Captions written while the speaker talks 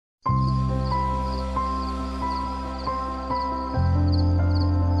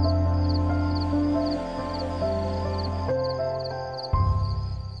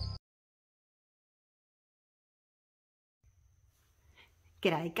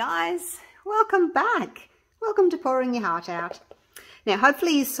G'day guys, welcome back. Welcome to Pouring Your Heart Out. Now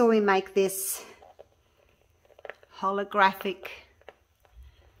hopefully you saw me make this holographic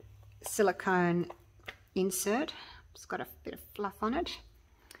silicone insert. It's got a bit of fluff on it.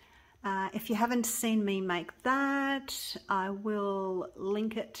 If you haven't seen me make that, I will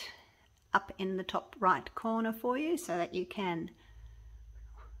link it up in the top right corner for you so that you can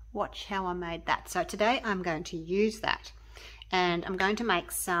watch how I made that. So today I'm going to use that. And I'm going to make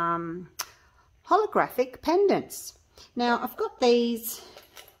some holographic pendants. Now I've got these,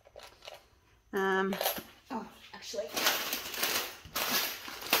 I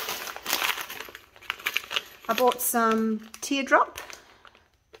bought some teardrop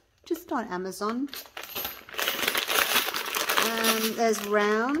just on Amazon. There's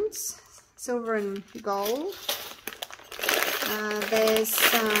rounds, silver and gold. There's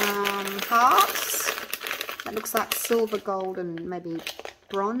some hearts. That looks like silver, gold, and maybe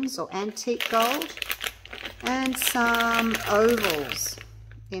bronze or antique gold. And some ovals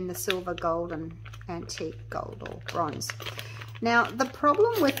in the silver, gold, and antique gold or bronze. Now, the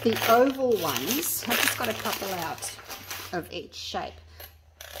problem with the oval ones, I've just got a couple out of each shape.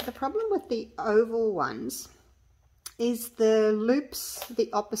 The problem with the oval ones is the loops the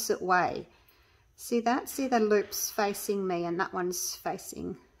opposite way. See that? See the loops facing me and that one's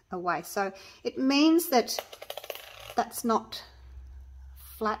facing away. So it means that that's not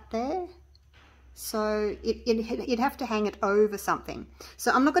flat there. So you'd have to hang it over something.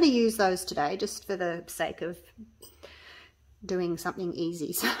 So I'm not going to use those today just for the sake of doing something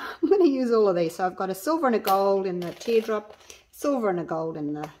easy. So I'm going to use all of these. So I've got a silver and a gold in the teardrop, silver and a gold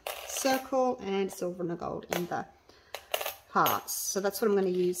in the circle, and silver and a gold in the hearts. So that's what I'm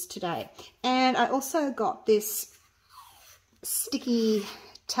going to use today. And I also got this sticky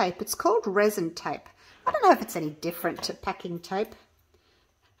tape. It's called resin tape. I don't know if it's any different to packing tape.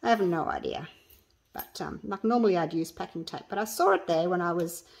 I have no idea. But like normally I'd use packing tape. But I saw it there when I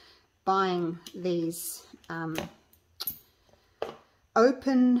was buying these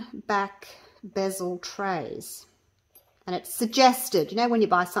open back bezel trays. And it suggested, you know when you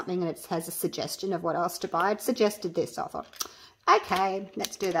buy something and it has a suggestion of what else to buy, it suggested this. So I thought, okay,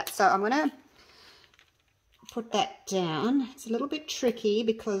 let's do that. So I'm going to put that down. It's a little bit tricky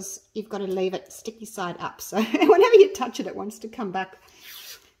because you've got to leave it sticky side up. So whenever you touch it, it wants to come back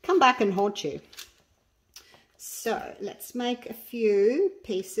and haunt you. So let's make a few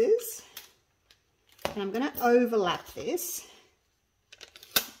pieces. And I'm going to overlap this.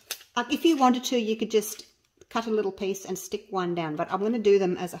 If you wanted to, you could just cut a little piece and stick one down, but I'm going to do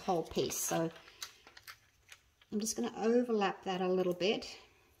them as a whole piece. So I'm just going to overlap that a little bit,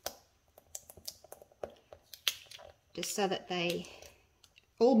 just so that they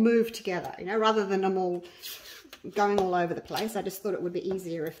all move together, you know, rather than them all going all over the place. I just thought it would be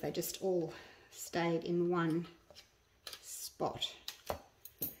easier if they just all stayed in one spot.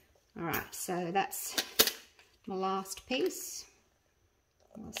 All right, so that's my last piece.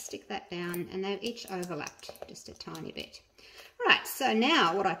 I'll stick that down, and they've each overlapped just a tiny bit. Right, so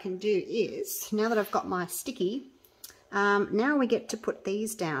now what I can do is, now that I've got my sticky, now we get to put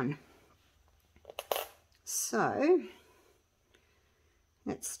these down. So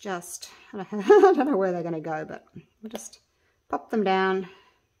let's just, I don't know where they're going to go, but we'll just pop them down.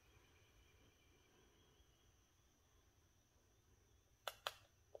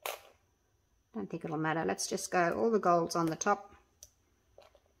 Don't think it'll matter. Let's just go all the golds on the top.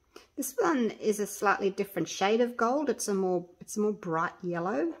 This one is a slightly different shade of gold. It's a more bright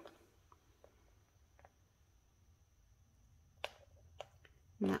yellow.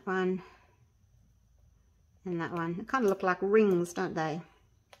 And that one. And that one. They kind of look like rings, don't they?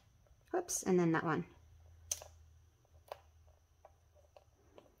 Oops, and then that one.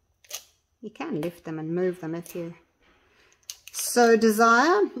 You can lift them and move them if you so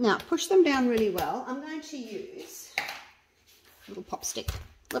desire. Now, push them down really well. I'm going to use a little pop stick.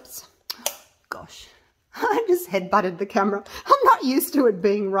 Whoops. Gosh, I just headbutted the camera. I'm not used to it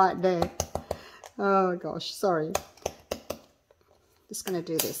being right there. Oh gosh, sorry. Just going to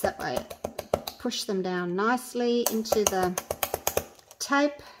do this that way. Push them down nicely into the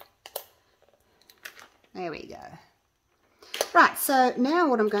tape. There we go. Right, so now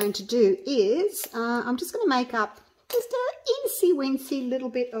what I'm going to do is I'm just going to make up just a incy-wincy little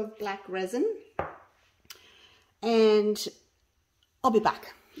bit of black resin. And I'll be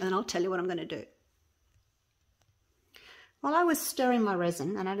back. And I'll tell you what I'm going to do. While I was stirring my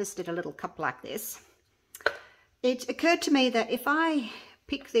resin, and I just did a little cup like this, it occurred to me that if I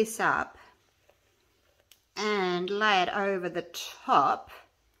pick this up and lay it over the top,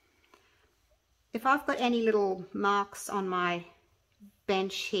 if I've got any little marks on my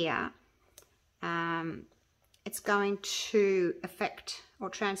bench here, it's going to affect or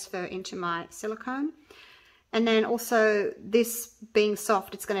transfer into my silicone. And then also this being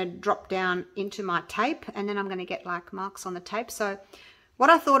soft, it's going to drop down into my tape, and then I'm going to get like marks on the tape. So what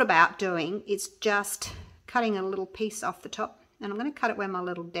I thought about doing is just cutting a little piece off the top, and I'm going to cut it where my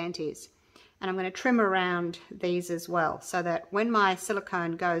little dent is. And I'm going to trim around these as well, so that when my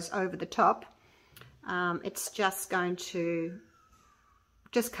silicone goes over the top, it's just going to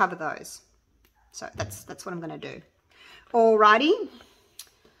just cover those. So that's what I'm going to do. Alrighty.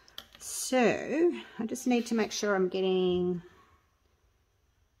 So I just need to make sure I'm getting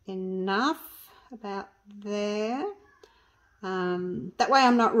enough about there. That way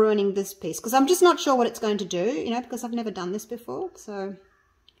I'm not ruining this piece, because I'm just not sure what it's going to do, you know, because I've never done this before. So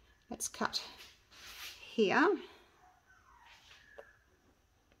let's cut here.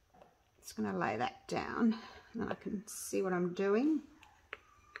 Just going to lay that down, and I can see what I'm doing.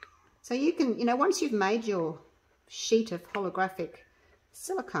 So you can, you know, once you've made your sheet of holographic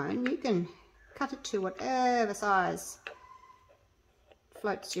silicone, you can cut it to whatever size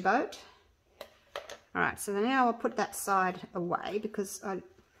floats your boat. All right, so now I'll put that side away, because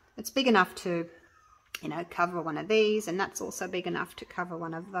it's big enough to, you know, cover one of these, and that's also big enough to cover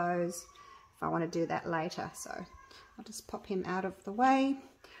one of those if I want to do that later. So I'll just pop him out of the way.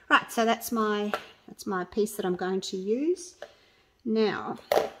 Right, so that's my piece that I'm going to use. Now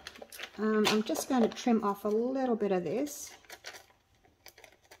I'm just going to trim off a little bit of this.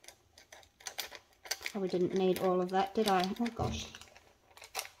 Probably didn't need all of that, did I? Oh gosh.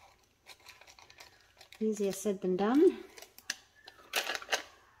 Easier said than done.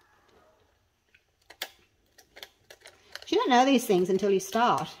 You don't know these things until you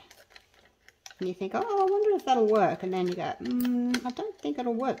start. And you think, oh, I wonder if that'll work. And then you go, I don't think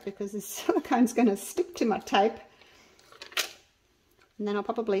it'll work, because the silicone's going to stick to my tape. And then I'll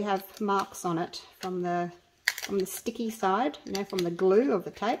probably have marks on it from the sticky side, you know, from the glue of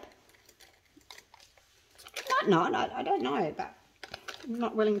the tape. I don't know, but I'm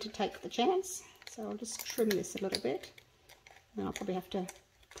not willing to take the chance. So I'll just trim this a little bit. And I'll probably have to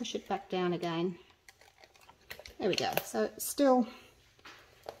push it back down again. There we go. So it's still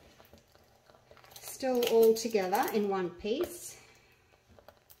all together in one piece.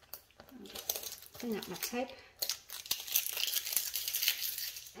 I'll just clean up my tape.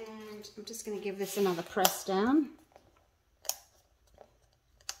 And I'm just going to give this another press down.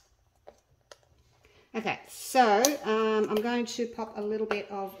 Okay, so I'm going to pop a little bit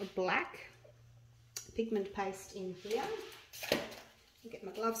of black pigment paste in here. Get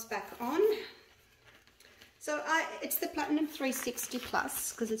my gloves back on. So it's the Platinum 360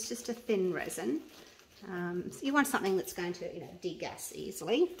 Plus, because it's just a thin resin. So you want something that's going to, you know, degas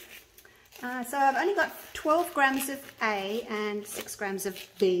easily. So I've only got 12 grams of A and 6 grams of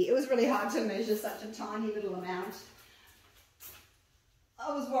B. It was really hard to measure such a tiny little amount.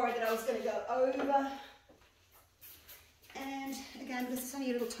 I was worried that I was going to go over. And again, because it's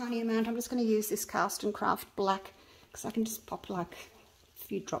only a little tiny amount, I'm just going to use this Cast and Craft black, because I can just pop like a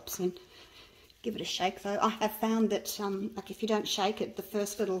few drops in. Give it a shake though. I have found that like if you don't shake it, the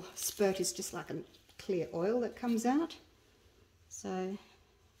first little spurt is just like a clear oil that comes out. So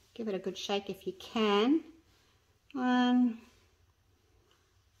give it a good shake if you can. 1,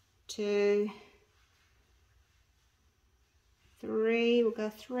 2, 3. We'll go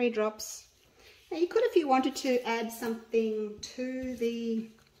 3 drops. Now you could, if you wanted to, add something to the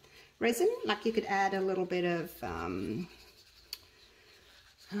resin. Like you could add a little bit of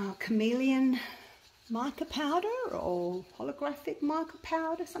chameleon mica powder or holographic mica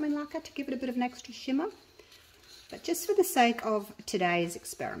powder, something like that, to give it a bit of an extra shimmer. But just for the sake of today's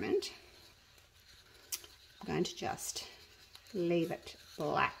experiment, I'm going to just leave it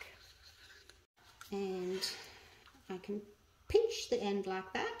black. And I can pinch the end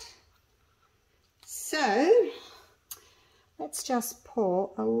like that. So let's just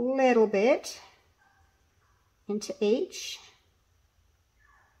pour a little bit into each.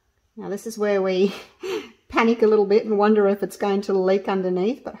 Now this is where we panic a little bit and wonder if it's going to leak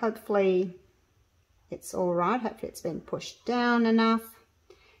underneath, but hopefully it's all right. Hopefully it's been pushed down enough.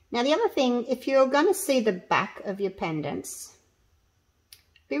 Now the other thing, if you're going to see the back of your pendants,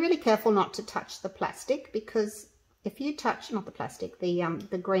 be really careful not to touch the plastic, because if you touch, not the plastic,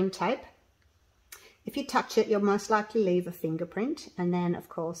 the green tape, if you touch it, you'll most likely leave a fingerprint, and then of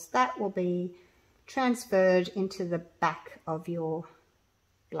course that will be transferred into the back of your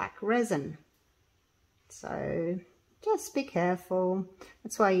black resin. So just be careful.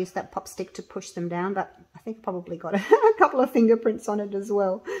 That's why I use that pop stick to push them down, but I think I probably got a couple of fingerprints on it as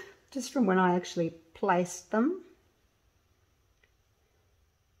well, just from when I actually placed them.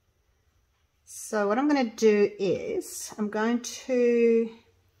 So what I'm going to do is I'm going to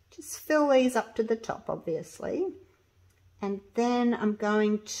just fill these up to the top, obviously, and then I'm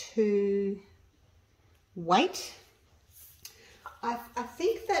going to wait. I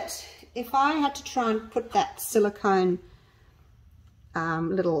think that if I had to try and put that silicone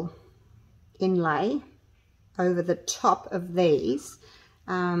little inlay over the top of these,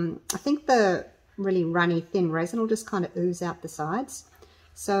 I think the really runny thin resin will just kind of ooze out the sides.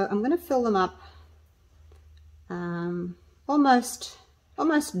 So I'm going to fill them up, almost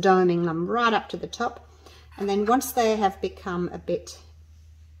doming them right up to the top, and then once they have become a bit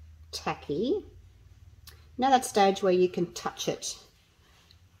tacky, now that stage where you can touch it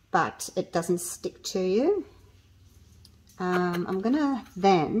but it doesn't stick to you, I'm going to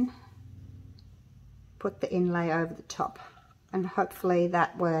then put the inlay over the top, and hopefully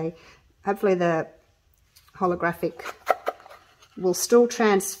that way, hopefully the holographic will still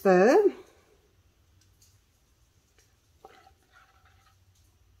transfer.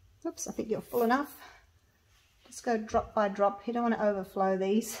 Oops, I think you're full enough. Just go drop by drop. You don't want to overflow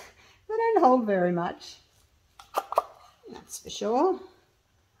these. They don't hold very much, that's for sure.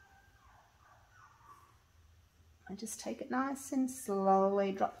 And just take it nice and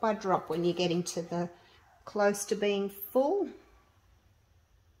slowly, drop by drop, when you're getting to the close to being full.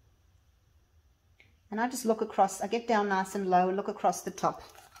 And I just look across, I get down nice and low, look across the top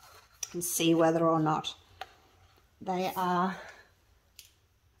and see whether or not they are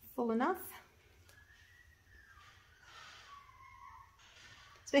full enough.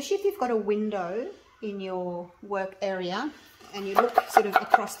 Especially if you've got a window in your work area and you look sort of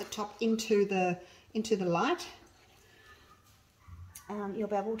across the top into the light, you'll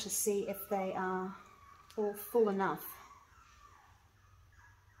be able to see if they are all full enough.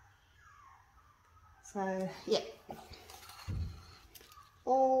 So yeah,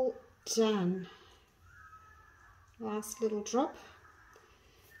 all done. Last little drop.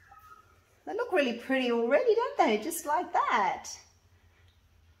 They look really pretty already, don't they? Just like that.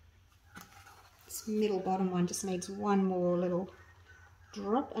 This middle bottom one just needs one more little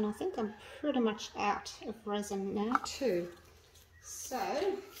drop, and I think I'm pretty much out of resin now too. So,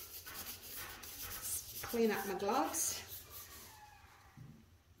 let's clean up my gloves.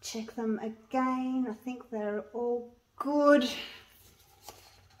 Check them again. I think they're all good.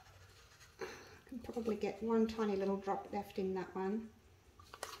 I can probably get one tiny little drop left in that one.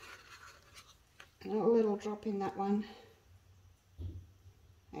 And a little drop in that one.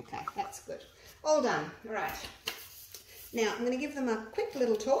 Okay, that's good. All done. Right. Now I'm going to give them a quick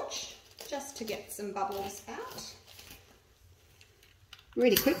little torch just to get some bubbles out.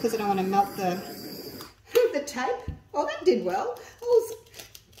 Really quick, because I don't want to melt the tape. Oh, that did well. I was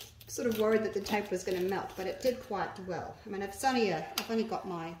sort of worried that the tape was going to melt, but it did quite well. I mean, I've only got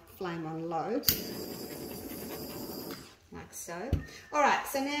my flame on low, like so. All right,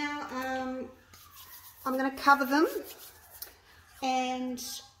 so now I'm going to cover them, and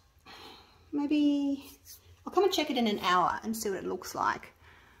maybe I'll come and check it in an hour and see what it looks like.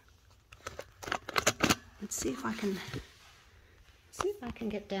 Let's see if I can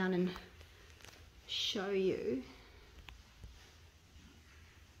get down and show you.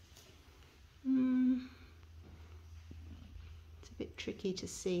 It's a bit tricky to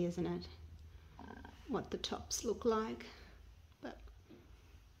see, isn't it, what the tops look like, but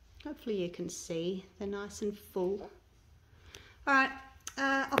hopefully you can see they're nice and full. All right,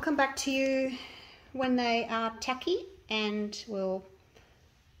 I'll come back to you when they are tacky and we'll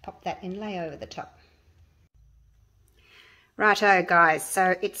pop that inlay over the top. Righto guys,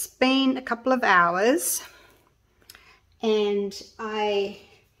 so it's been a couple of hours and I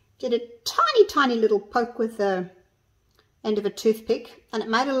did a tiny little poke with the end of a toothpick and it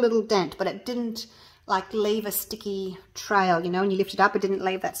made a little dent, but it didn't like leave a sticky trail, you know, when you lift it up it didn't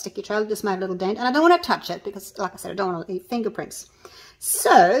leave that sticky trail, it just made a little dent, and I don't want to touch it because, like I said, I don't want to leave fingerprints.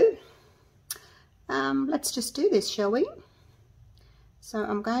 So let's just do this, shall we? So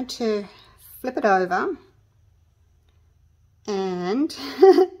I'm going to flip it over, and I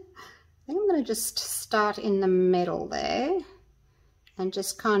think I'm going to just start in the middle there and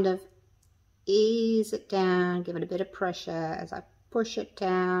just kind of ease it down, give it a bit of pressure as I push it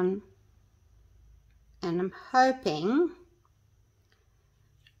down, and I'm hoping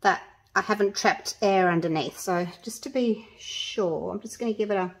that I haven't trapped air underneath. So just to be sure, I'm just going to give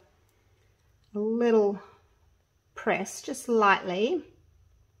it a little press, just lightly.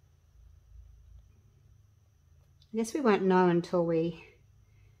 I guess we won't know until we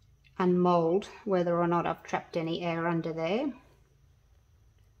unmold whether or not I've trapped any air under there. I'm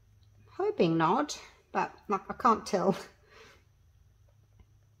hoping not, but like, I can't tell.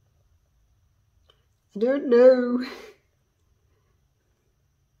 I don't know.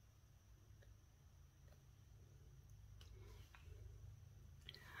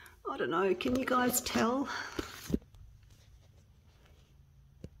 I don't know, can you guys tell?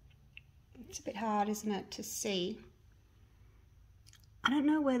 It's a bit hard, isn't it, to see? I don't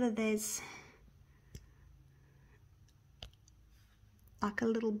know whether there's like a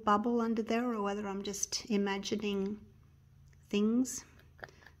little bubble under there or whether I'm just imagining things.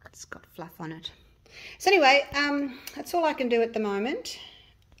 It's got fluff on it. So anyway, that's all I can do at the moment.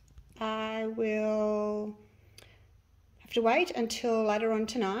 I will have to wait until later on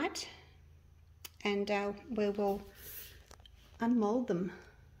tonight and we will unmold them.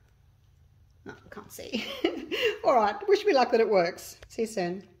 No, I can't see. All right, wish me luck that it works. See you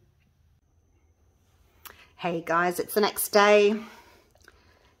soon. Hey guys, it's the next day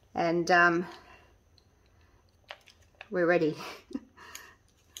and we're ready.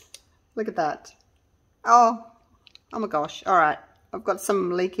 Look at that. Oh my gosh. All right, I've got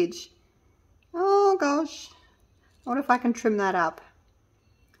some leakage. Oh gosh. I wonder if I can trim that up.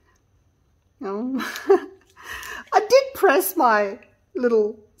 Oh. I did press my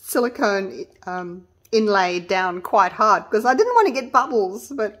little silicone inlay down quite hard because I didn't want to get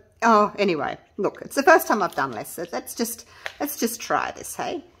bubbles, but oh, anyway, look, it's the first time I've done this, so let's just try this,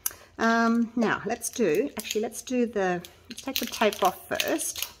 hey? Now let's take the tape off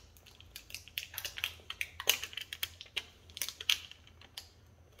first.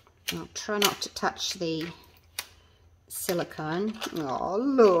 I'll try not to touch the silicone. Oh,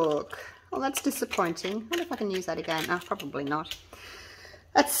 look. Oh, that's disappointing. I wonder if I can use that again. Oh, probably not.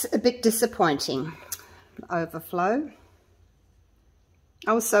 That's a bit disappointing. Overflow.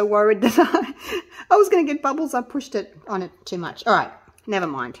 I was so worried that I was going to get bubbles. I pushed it on it too much. All right, never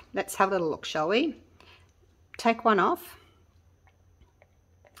mind. Let's have a little look, shall we? Take one off.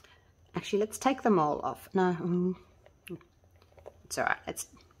 Actually, let's take them all off. No, it's all right.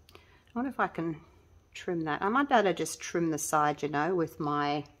 I wonder if I can trim that. I might be able to just trim the side, you know, with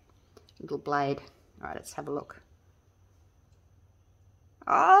my little blade. All right, let's have a look.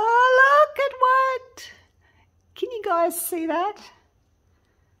 Oh, look, it worked. Can you guys see that?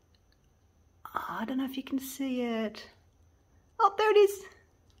 Oh, I don't know if you can see it. Oh, there it is.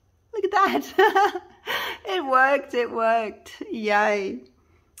 Look at that. It worked, it worked. Yay.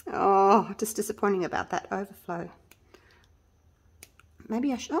 Oh, just disappointing about that overflow.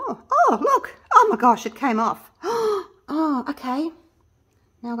 Maybe I should, oh, look. Oh my gosh, it came off. Oh, okay.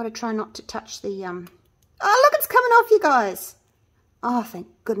 Now I've got to try not to touch the, oh, look, it's coming off, you guys. Oh, thank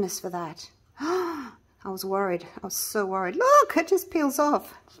goodness for that. I was worried. I was so worried. Look, it just peels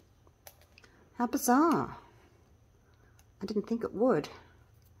off. How bizarre. I didn't think it would.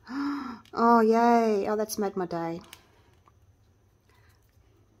 Oh, yay. Oh, that's made my day.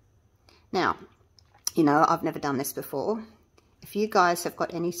 Now, you know, I've never done this before. If you guys have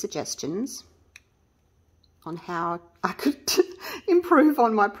got any suggestions on how I could improve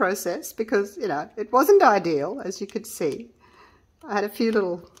on my process, because, you know, it wasn't ideal, as you could see. I had a few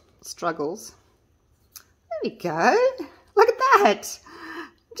little struggles. There we go. Look at that.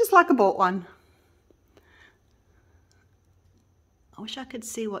 Just like I bought one. I wish I could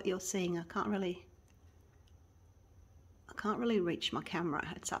see what you're seeing. I can't really reach my camera.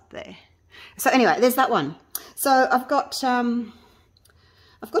 It's up there. So anyway, there's that one. So I've got a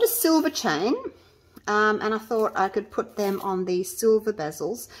silver chain, and I thought I could put them on the silver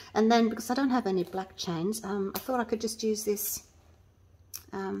bezels, and then because I don't have any black chains, I thought I could just use this.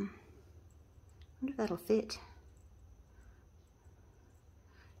 I wonder if that'll fit.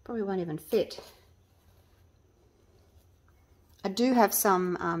 Probably won't even fit. I do have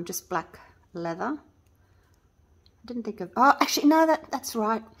some just black leather. I didn't think of, oh, actually, no, that's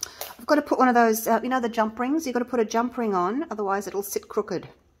right. I've got to put one of those, you know, the jump rings. You've got to put a jump ring on, otherwise it'll sit crooked.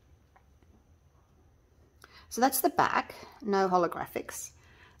 So that's the back, no holographics.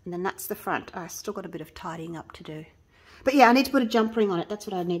 And then that's the front. Oh, I've still got a bit of tidying up to do. But yeah, I need to put a jump ring on it. That's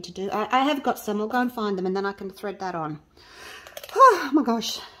what I need to do. I have got some. I'll go and find them and then I can thread that on. Oh my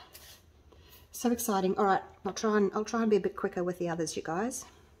gosh. So exciting. All right, I'll try and be a bit quicker with the others, you guys.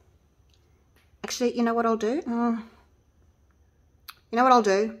 Actually, you know what I'll do? You know what I'll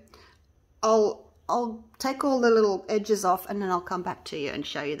do? I'll take all the little edges off and then I'll come back to you and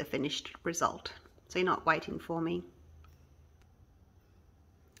show you the finished result. So you're not waiting for me.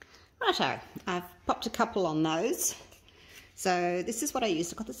 Righto, I've popped a couple on those. So this is what I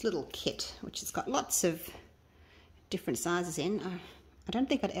used. I've got this little kit, which has got lots of different sizes in. I don't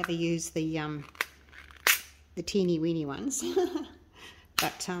think I'd ever use the teeny weeny ones.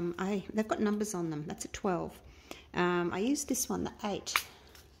 But they've got numbers on them. That's a 12. I used this one, the 8.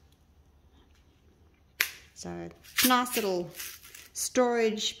 So nice little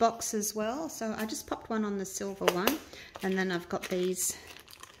storage box as well. So I just popped one on the silver one, and then I've got these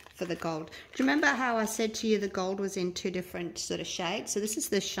for the gold. Do you remember how I said to you the gold was in two different sort of shades? So this is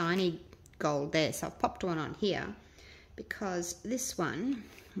the shiny gold there. So I've popped one on here because this one,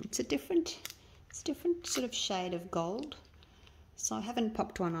 it's a different sort of shade of gold. So I haven't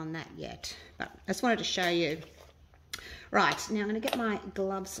popped one on that yet, but I just wanted to show you. Right, now I'm going to get my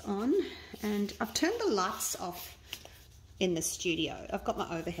gloves on, and I've turned the lights off in the studio. I've got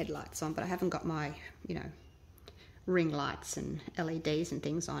my overhead lights on, but I haven't got my, you know, ring lights and LEDs and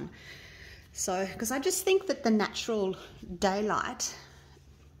things on. So, because I just think that the natural daylight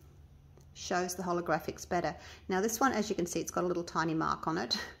shows the holographics better. Now this one, as you can see, it's got a little tiny mark on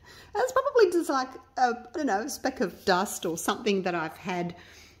it. It's probably just like, I don't know, a speck of dust or something that I've had,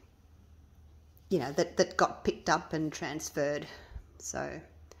 you know, that got picked up and transferred. So,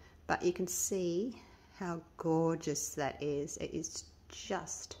 but you can see how gorgeous that is. It is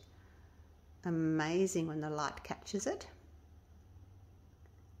just amazing when the light catches it.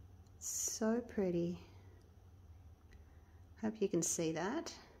 So pretty. Hope you can see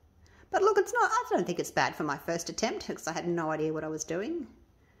that. But look, it's not, I don't think it's bad for my first attempt because I had no idea what I was doing.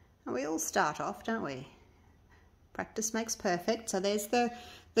 And we all start off, don't we? Practice makes perfect. So there's the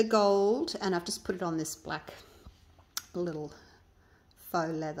gold, and I've just put it on this black little faux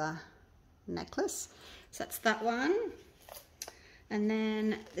leather necklace. So that's that one. And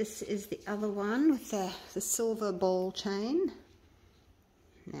then this is the other one with the silver ball chain.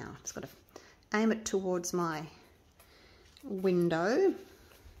 Now I've just got to aim it towards my window.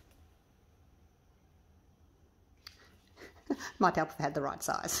 Might help if I had the right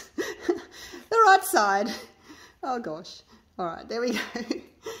size. The right side. Oh gosh. All right, there we go. They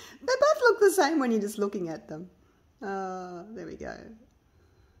both look the same when you're just looking at them. There we go.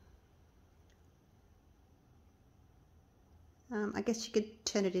 I guess you could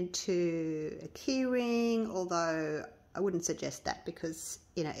turn it into a key ring, although I wouldn't suggest that because,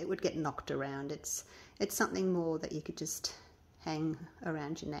 you know, it would get knocked around. It's something more that you could just hang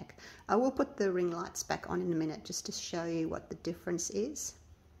around your neck. I will put the ring lights back on in a minute just to show you what the difference is.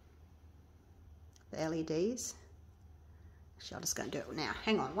 The LEDs. Actually, I'll just go and do it now.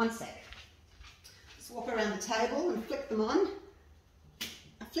 Hang on, one sec. Just walk around the table and flick them on.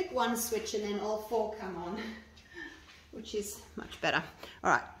 I flick one switch and then all four come on, which is much better. All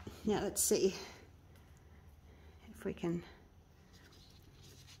right, now let's see if we can,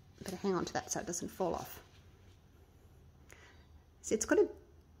 better hang on to that so it doesn't fall off. See, it's got a,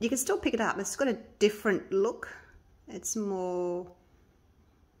 you can still pick it up, it's got a different look. It's more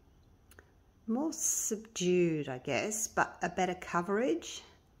subdued, I guess, but a better coverage.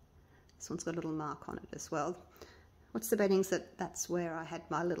 This one's got a little mark on it as well. What's the bettings that that's where I had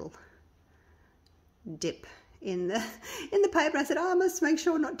my little dip in the paper. I said, oh, I must make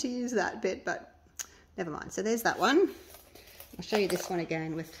sure not to use that bit, but never mind. So there's that one. I'll show you this one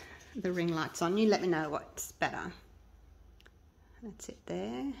again with the ring lights on. You let me know what's better. That's it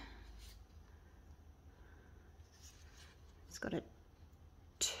there. Just got to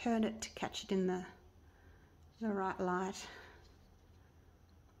turn it to catch it in the right light.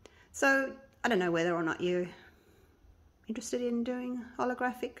 So I don't know whether or not you're interested in doing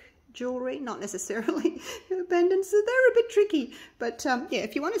holographic jewelry, not necessarily pendants. They're a bit tricky, but yeah,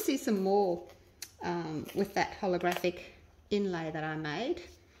 if you want to see some more with that holographic inlay that I made,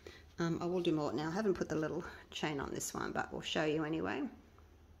 I will do more. Now I haven't put the little chain on this one, but we'll show you anyway.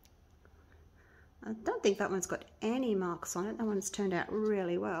 I don't think that one's got any marks on it. That one's turned out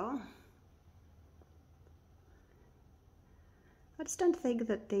really well. I just don't think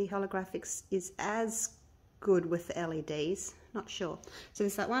that the holographics is as good with the LEDs. Not sure. So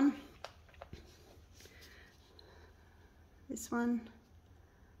there's that one. This one.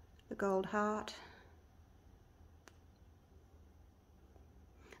 The gold heart.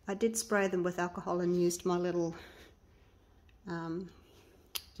 I did spray them with alcohol and used my little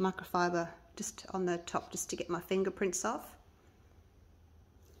microfiber just on the top just to get my fingerprints off.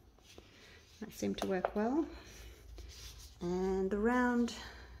 That seemed to work well. And the round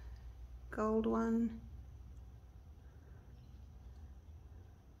gold one.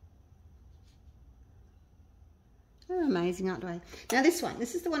 They're amazing, aren't they? Now this one,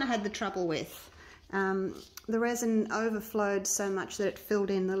 this is the one I had the trouble with. The resin overflowed so much that it filled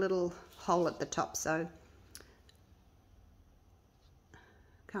in the little hole at the top, so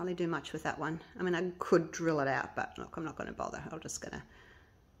can't really do much with that one. I mean, I could drill it out, but look, I'm not going to bother. I'm just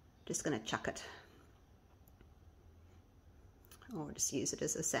gonna chuck it, or just use it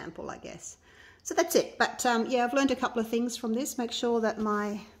as a sample, I guess. So that's it. But yeah, I've learned a couple of things from this. Make sure that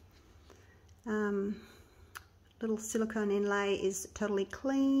my little silicone inlay is totally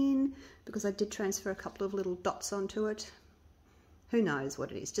clean because I did transfer a couple of little dots onto it. Who knows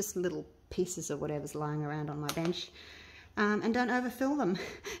what it is, just little pieces of whatever's lying around on my bench. And don't overfill them.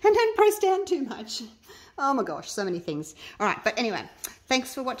 And don't press down too much. Oh my gosh, so many things. All right, but anyway,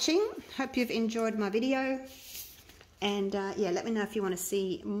 thanks for watching. Hope you've enjoyed my video. And yeah, let me know if you want to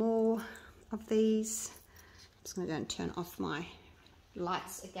see more of these. I'm just going to go and turn off my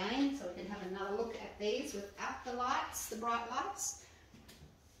lights again so we can have another look at these without the lights, the bright lights.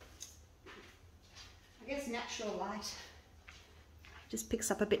 I guess natural light just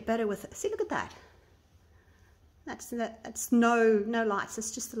picks up a bit better with it. See, look at that. That's no lights.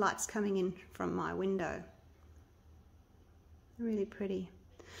 It's just the lights coming in from my window. Really pretty.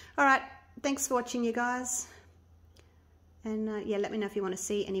 All right, thanks for watching, you guys. And yeah, let me know if you want to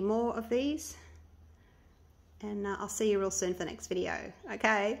see any more of these. And I'll see you real soon for the next video.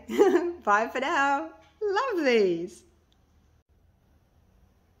 Okay, bye for now. Love these.